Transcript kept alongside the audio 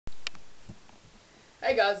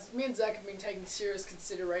Hey guys, me and Zach have been taking serious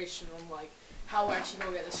consideration on like how we're actually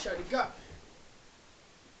gonna get this show to go.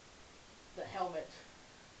 The helmet.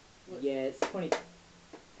 Yeah, it's Push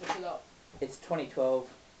it up. It's 2012.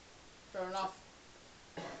 Fair enough.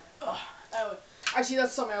 Anyway, actually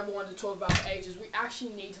that's something I've wanted to talk about for ages. We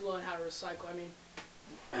actually need to learn how to recycle. I mean,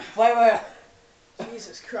 Wait.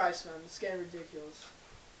 Jesus Christ, man, it's getting ridiculous.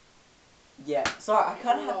 Yeah, sorry, I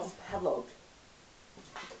kind of have this padlocked.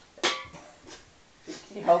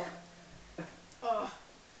 Can you help? Oh,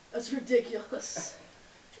 that's ridiculous.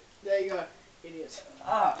 There you go, idiot.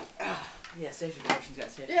 Yeah, safety precautions,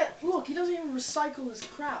 guys. Here. Yeah, look, he doesn't even recycle his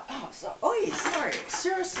crap. Yeah, sorry.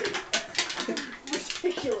 Seriously,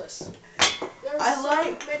 ridiculous. There I are so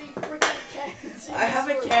like- many freaking cans. I have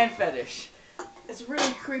a can fetish. It's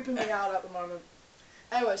really creeping me out at the moment.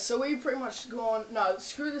 Anyway, so we've pretty much gone. No,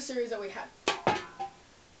 screw the series that we had.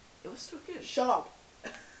 It was still good. Shut up.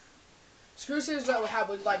 Screw the series that we had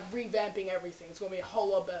with like revamping everything. It's gonna be a whole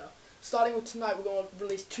lot better. Starting with tonight, we're gonna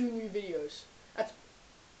release 2 new videos. That's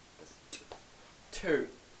 2.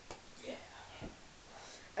 yeah.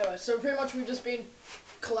 Anyway, so pretty much we've just been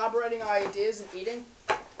collaborating our ideas and eating.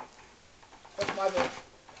 That's my bit.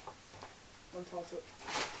 On top of it.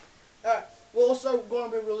 Alright, we're also going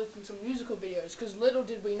to be releasing some musical videos, because little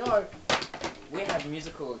did we know, We have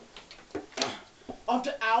musical.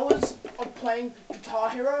 after hours of playing Guitar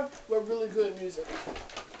Hero, we're really good at music.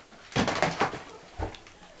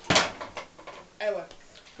 Anyway,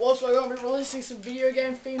 we're also going to be releasing some video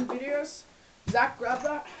game themed videos. Zach, grab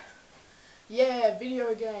that. Yeah,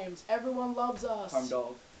 video games. Everyone loves us. Home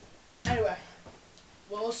dog. Anyway,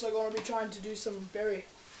 we're also going to be trying to do some very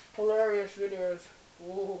hilarious videos.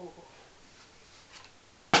 Ooh.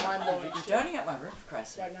 Mind blowing. You're turning at my room, for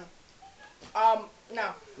Christ's sake. Right now.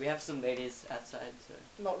 Now. We have some ladies outside, so.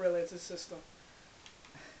 Not really, it's his sister.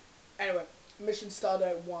 Anyway, Mission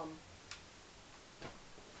Stardate 1.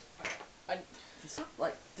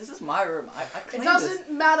 This is my room. I It cleaned doesn't this.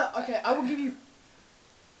 matter. Okay, I will give you.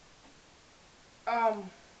 Are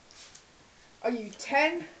you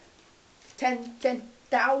 10?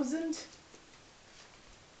 10,000?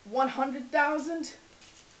 100,000?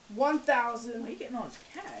 1,000? Where are you getting all this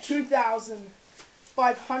cash?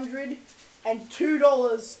 2,500 and $2,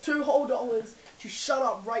 $2 whole dollars to shut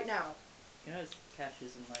up right now. You know, this cash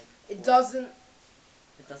isn't like. It doesn't.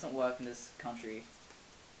 It doesn't work in this country.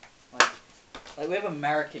 Like we have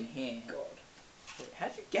American here. God. Wait,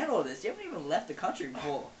 how'd you get all this? You haven't even left the country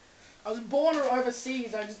before. I was born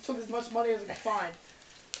overseas. I just took as much money as I could find.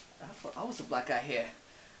 I thought I was the black guy here.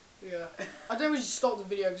 Yeah. I think we should stop the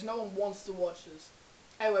video because no one wants to watch this.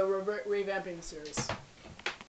 Anyway, we're revamping the series.